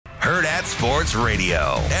Hurrdat Sports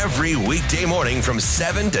Radio. Every weekday morning from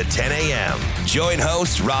 7 to 10 a.m. Join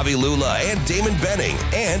hosts Robbie Lula and Damon Benning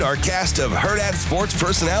and our cast of Hurrdat Sports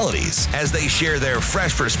personalities as they share their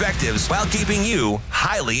fresh perspectives while keeping you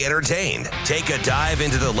highly entertained. Take a dive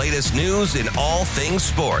into the latest news in all things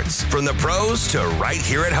sports, from the pros to right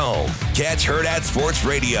here at home. Catch Hurrdat Sports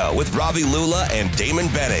Radio with Robbie Lula and Damon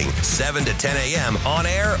Benning, 7 to 10 a.m. on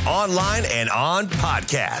air, online, and on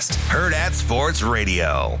podcast. Hurrdat Sports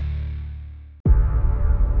Radio.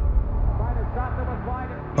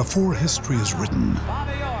 Before history is written,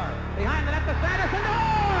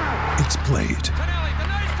 it's played.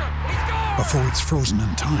 Before it's frozen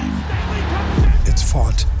in time, it's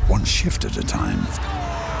fought one shift at a time.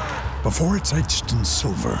 Before it's etched in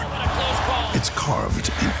silver, it's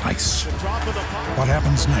carved in ice. What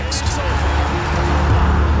happens next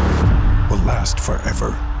will last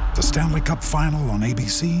forever. The Stanley Cup Final on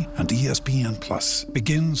ABC and ESPN Plus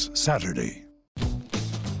begins Saturday.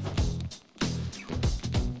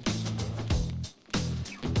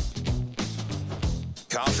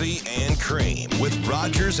 Coffee and Cream with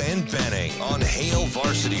Rogers and Benning on Hail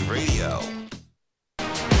Varsity Radio.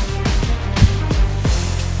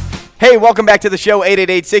 Hey, welcome back to the show,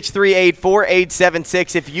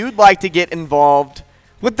 888-638-4876. If you'd like to get involved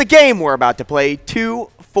with the game we're about to play, 2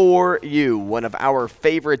 for You, one of our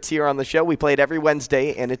favorites here on the show. We play it every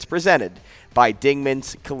Wednesday, and it's presented by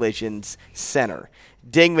Dingman's Collisions Center.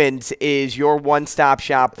 Dingman's is your one-stop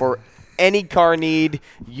shop for any car need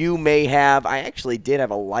you may have. I actually did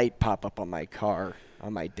have a light pop up on my car,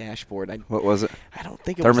 on my dashboard. What was it? I don't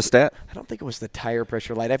think it Thermostat? I don't think it was the tire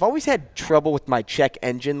pressure light. I've always had trouble with my check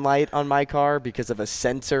engine light on my car because of a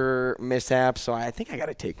sensor mishap, so I think I got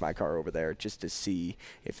to take my car over there just to see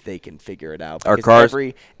if they can figure it out. Our Because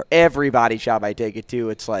cars, every body shop I take it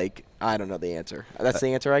to, it's like, I don't know the answer. That's the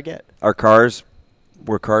answer I get. Were cars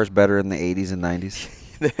better in the 80s and 90s?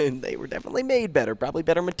 They were definitely made better, probably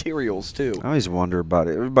better materials too. I always wonder about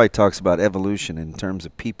it. Everybody talks about evolution in terms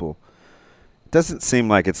of people. It doesn't seem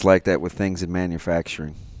like it's like that with things in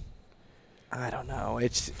manufacturing. I don't know.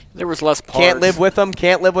 There was less parts. Can't live with them,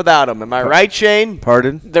 can't live without them. Am I right, Shane?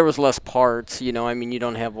 Pardon? There was less parts, you know. I mean, you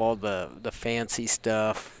don't have all the fancy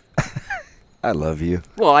stuff. I love you.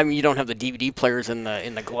 Well, I mean, you don't have the DVD players in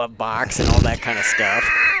the glove box and all that kind of stuff.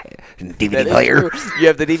 DVD player. You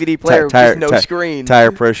have the DVD player with no screen.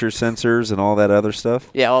 Tire pressure sensors and all that other stuff.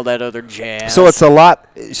 Yeah, all that other jazz. So it's a lot.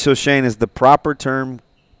 So, Shane, is the proper term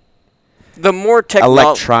the more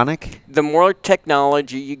electronic? The more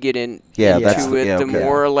technology you get into it, the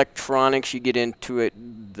more electronics you get into it,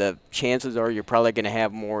 the chances are you're probably going to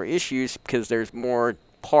have more issues because there's more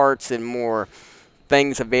parts and more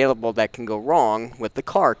things available that can go wrong with the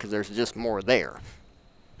car because there's just more there.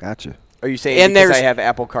 Gotcha. Are you saying because I have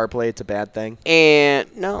Apple CarPlay, it's a bad thing?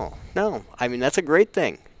 And no. I mean, that's a great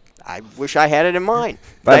thing. I wish I had it in mind.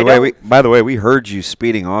 By the way, we heard you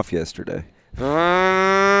speeding off yesterday.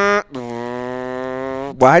 Why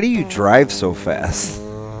do you drive so fast?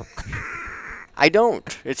 I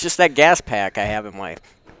don't. It's just that gas pack I have in my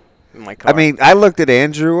car. I mean, I looked at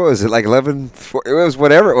Andrew. What was it, like 11? It was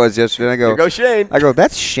whatever it was yesterday. And I go, here goes Shane. I go,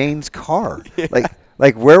 that's Shane's car.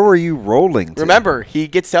 Like, where were you rolling to? Remember, he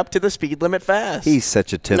gets up to the speed limit fast. He's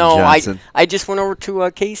such a Tim Johnson. I just went over to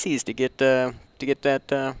Casey's to get that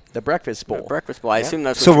the breakfast bowl. Breakfast bowl. I assume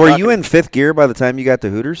that's. So were you in fifth gear by the time you got to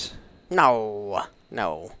Hooters? No.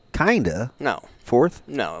 Kinda. No. Fourth?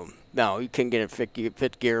 No. You couldn't get a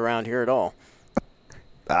fifth gear around here at all.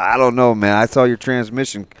 I don't know, man. I saw your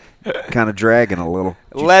transmission kind of dragging a little.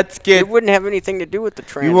 It wouldn't have anything to do with the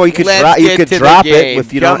transmission. Well, you could drop it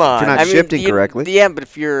if you're not shifting correctly. Yeah, but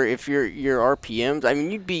if your RPMs, I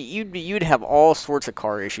mean, you'd have all sorts of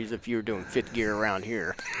car issues if you were doing fifth gear around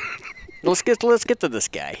here. Let's get to this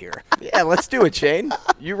guy here. Yeah, let's do it, Shane.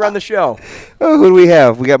 You run the show. Oh, who do we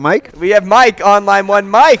have? We got Mike? We have Mike on line one.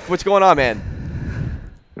 Mike, what's going on, man?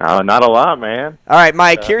 No, not a lot, man. All right,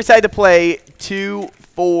 Mike, here's how to play 2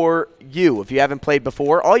 for You. If you haven't played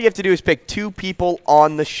before, all you have to do is pick 2 people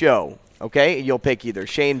on the show, okay? You'll pick either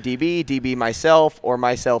Shane, DB myself, or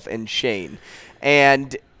myself and Shane.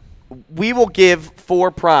 And we will give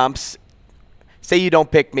 4 prompts. Say you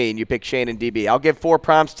don't pick me and you pick Shane and DB. I'll give 4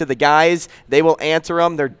 prompts to the guys. They will answer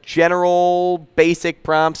them. They're general, basic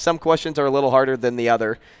prompts. Some questions are a little harder than the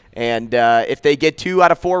other. And if they get 2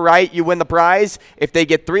 out of 4 right, you win the prize. If they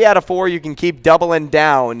get 3 out of 4, you can keep doubling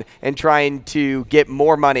down and trying to get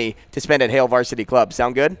more money to spend at Hail Varsity Club.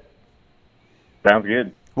 Sound good? Sounds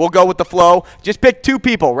good. We'll go with the flow. Just pick 2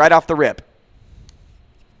 people right off the rip.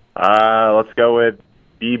 Let's go with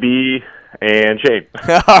DB and Shane.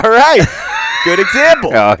 All right. Good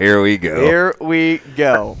example. Oh, here we go. Here we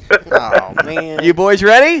go. Oh, man. You boys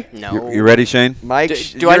ready? No. You ready, Shane? Mike,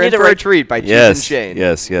 do I need to for a treat by choosing Shane.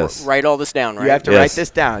 Yes. Write all this down, right? You have to write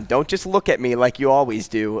this down. Don't just look at me like you always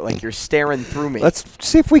do, like you're staring through me. Let's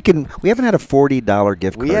see if we can. We haven't had a $40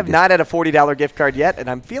 gift card. We have not had a $40 gift card yet, and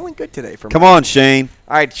I'm feeling good today. Come on, Shane.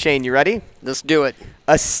 All right, Shane, you ready? Let's do it.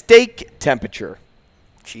 A steak temperature.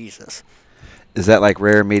 Jesus. Is that like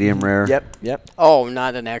rare, medium rare? Yep. Oh,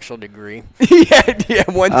 not an actual degree. yeah,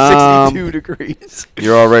 162 degrees.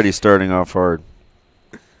 You're already starting off hard.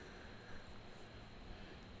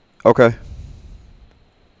 Okay.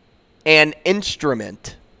 An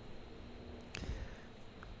instrument.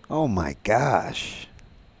 Oh, my gosh.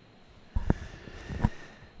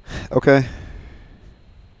 Okay.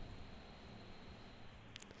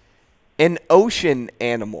 An ocean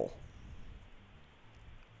animal.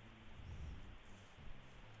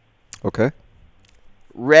 Okay.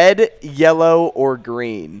 Red, yellow, or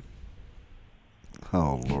green.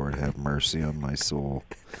 Oh, Lord, have mercy on my soul.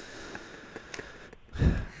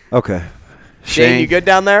 Okay. Shane, you good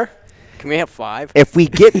down there? Can we have 5? If we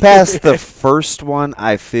get past the first one,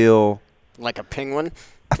 I feel... Like a penguin?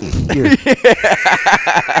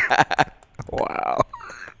 Wow.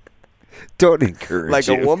 Don't encourage Like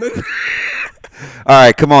you. a woman? All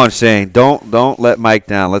right, come on, Shane. Don't let Mike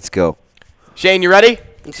down. Let's go. Shane, you ready?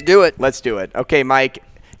 Let's do it. Let's do it. Okay, Mike,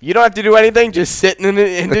 you don't have to do anything. Just sit and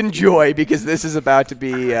enjoy because this is about to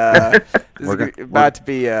be a little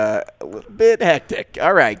bit hectic.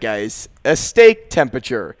 All right, guys. A steak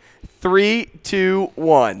temperature. 3, 2,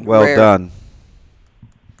 1. Well Rare. done.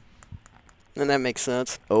 And that makes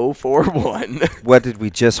sense. 041. What did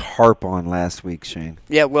we just harp on last week, Shane?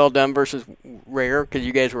 Yeah, well done versus rare, because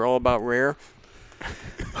you guys were all about rare.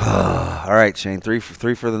 All right, Shane. Three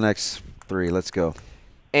for the next 3. Let's go.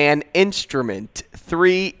 An instrument.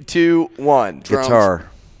 3, 2, 1. Drums. Guitar.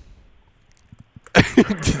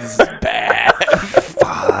 This is bad.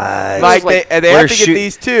 5. Mike, they have to get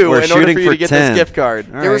these two in order for you to get 10. this gift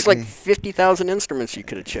card. All There was right. like 50,000 instruments you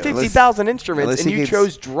could have chosen. 50,000 instruments, and you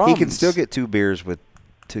chose drums. He can still get 2 beers with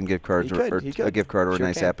 10 gift cards He or could. a gift card or Sure a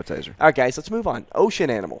nice can. appetizer. All right, guys, let's move on. Ocean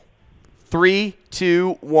animal. 3,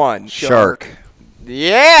 2, 1. Shark.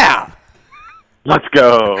 Yeah. Let's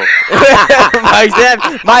go.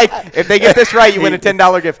 Mike, if they get this right, you win a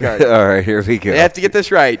 $10 gift card. All right, here we go. They have to get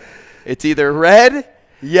this right. It's either red,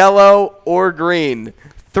 yellow, or green.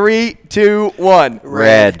 3, 2, 1.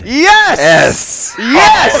 Red. Yes.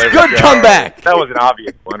 Yes. Oh, there we Good go. comeback. That was an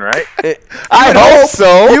obvious one, right? I hope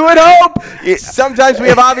so. You would hope. Sometimes we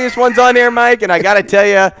have obvious ones on here, Mike, and I got to tell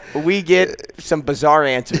you, we get some bizarre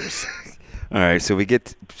answers. All right, so we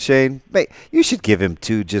get Shane. Mate, you should give him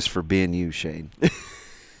 2 just for being you, Shane.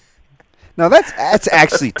 No, that's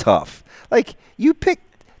actually tough. Like, you picked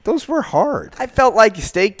 – those were hard. I felt like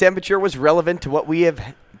steak temperature was relevant to what we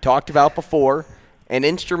have talked about before. An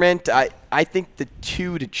instrument, I think the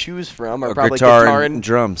 2 to choose from are probably guitar and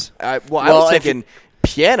drums. I was thinking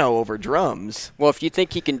piano over drums. Well, if you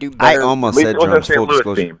think he can do I better, almost At said least it drums, wasn't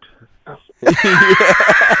full St. Louis disclosure.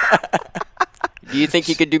 themed. do you think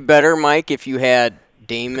you could do better, Mike, if you had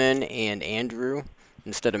Damon and Andrew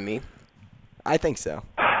instead of me? I think so.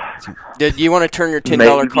 Do you want to turn your $10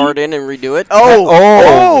 Maybe. card in and redo it?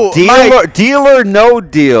 Deal or no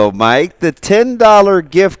deal, Mike. The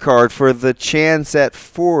 $10 gift card for the chance at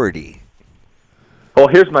 40. Well,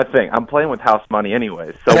 here's my thing. I'm playing with house money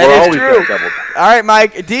anyways, so That we're is always true. going to double. All right,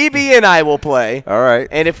 Mike, DB and I will play. All right.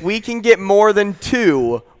 And if we can get more than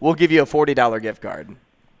 2, we'll give you a $40 gift card.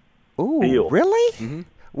 Ooh, Deal. really? Mm-hmm.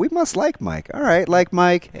 We must like Mike. All right, like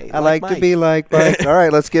Mike. Hey, I like like to Mike. be like Mike. All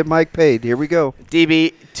right, let's get Mike paid. Here we go.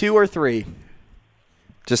 DB, 2 or 3?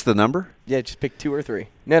 Just the number? Yeah, just pick 2 or 3.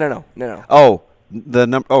 No. Oh, the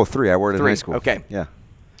number. Oh, 3. I worked in 3. high school. Okay. Yeah.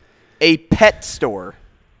 A pet store.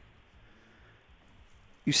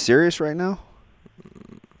 You serious right now?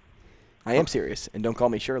 I am serious, and don't call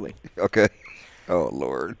me Shirley. Okay. Oh,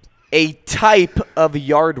 Lord. A type of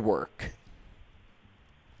yard work.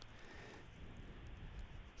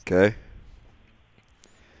 Okay.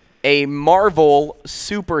 A Marvel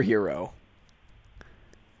superhero.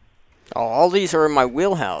 Oh, all these are in my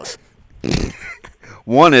wheelhouse.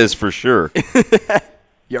 One is for sure.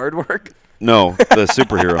 Yard work? No, the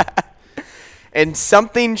superhero. And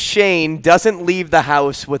something Shane doesn't leave the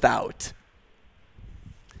house without.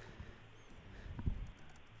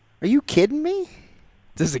 Are you kidding me?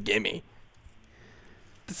 This is a gimme.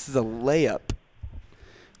 This is a layup.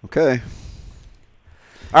 Okay.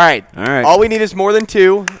 All right. All right. All we need is more than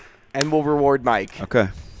 2, and we'll reward Mike. Okay.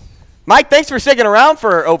 Mike, thanks for sticking around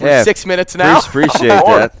for over 6 minutes now. Appreciate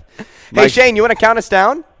that. Hey, Shane, you want to count us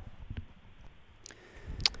down?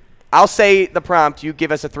 I'll say the prompt. You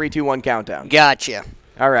give us a 3, 2, 1 countdown. Gotcha.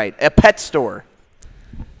 All right. A pet store.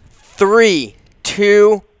 3,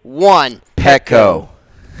 2, 1. Petco.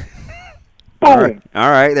 Boom.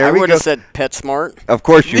 All right, there we go. I would have said PetSmart. Of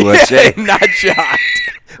course you would, Shane. Not shocked.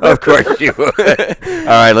 Of course you would. All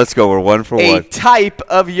right, let's go. We're 1 for 1. A type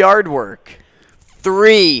of yard work.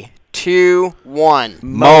 3, 2, 1.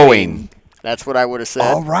 Mowing. That's what I would have said.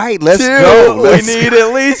 All right, let's 2. go. We need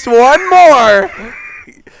at least one more.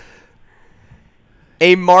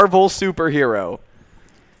 A Marvel superhero.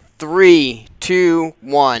 3, 2,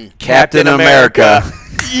 1. Captain America.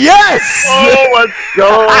 Yes! Oh, let's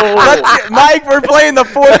go. Mike, we're playing the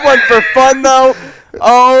fourth one for fun, though.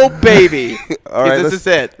 Oh, baby. All right, this is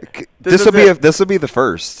it. This will be the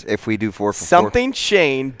first if we do 4 for 4. Something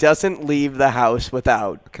Shane doesn't leave the house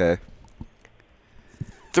without. Okay.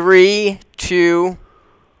 3, 2,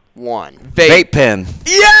 1. Vape pen.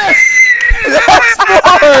 Yes! That's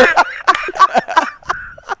more.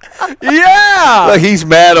 Yeah. Look, he's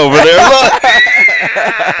mad over there. Look.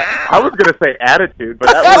 I was going to say attitude, but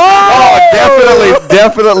that was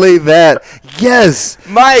Definitely that. Yes.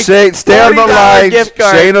 Mike, Shane, stay on the $40 line. gift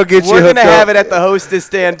card. Shane will get you We're hooked going to have up. it at the hostess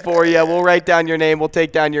stand for you. We'll write down your name. We'll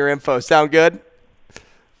take down your info. Sound good?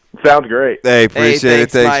 sounds great. Hey, appreciate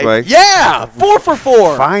it. Thanks, Mike. Yeah, 4 for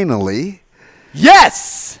 4. Finally.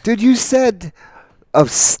 Yes. Dude, you said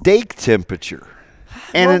of steak temperature.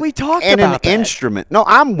 And We talked and about an that. instrument. No,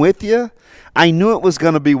 I'm with you. I knew it was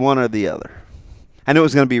going to be one or the other. I knew it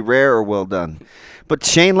was going to be rare or well done. But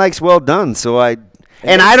Shane likes well done, so I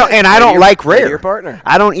don't like rare. Your partner.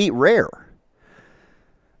 I don't eat rare.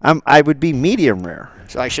 I would be medium rare.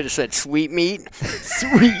 So I should have said sweet meat.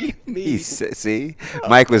 Sweet meat. See,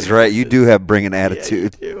 Mike was right. You do have bring an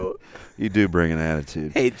attitude. Yeah, you do. You do bring an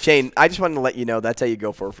attitude. Hey, Shane, I just wanted to let you know that's how you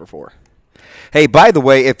go 4 for 4. Hey, by the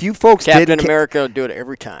way, if you folks Captain didn't America will do it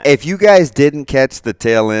every time. if you guys didn't catch the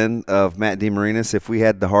tail end of Matt DeMarinis, if we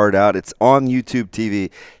had the hard out, it's on YouTube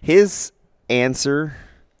TV. His answer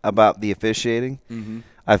about the officiating,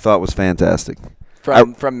 I thought was fantastic.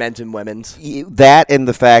 From men's and women's. That and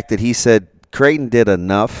the fact that he said Creighton did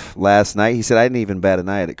enough last night. He said, I didn't even bat an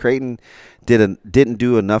eye at it. Creighton didn't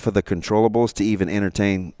do enough of the controllables to even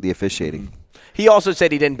entertain the officiating. He also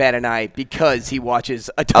said he didn't bat an eye because he watches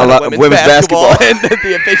a ton of women's basketball. and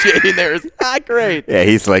the officiating there is not great. Yeah,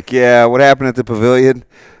 he's like, what happened at the pavilion?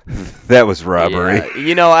 That was robbery. Yeah.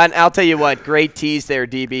 You know, and I'll tell you what, great tease there,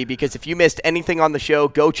 DB, because if you missed anything on the show,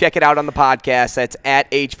 go check it out on the podcast. That's at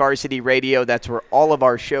HVarsity Radio. That's where all of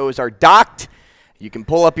our shows are docked. You can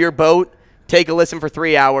pull up your boat, take a listen for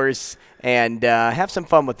 3 hours, and have some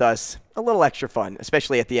fun with us. A little extra fun,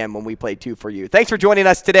 especially at the end when we play 2 for you. Thanks for joining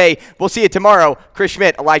us today. We'll see you tomorrow. Chris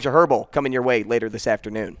Schmidt, Elijah Herbal coming your way later this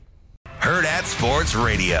afternoon. Hurrdat Sports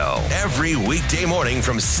Radio, every weekday morning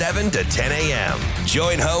from 7 to 10 a.m.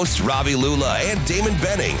 Join hosts Robbie Lula and Damon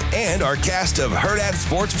Benning and our cast of Hurrdat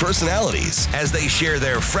Sports personalities as they share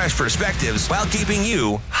their fresh perspectives while keeping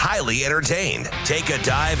you highly entertained. Take a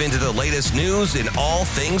dive into the latest news in all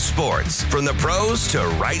things sports, from the pros to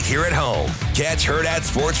right here at home. Catch Hurrdat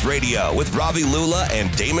Sports Radio with Robbie Lula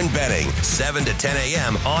and Damon Benning, 7 to 10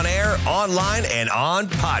 a.m. on air, online, and on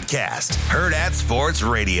podcast. Hurrdat Sports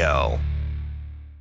Radio.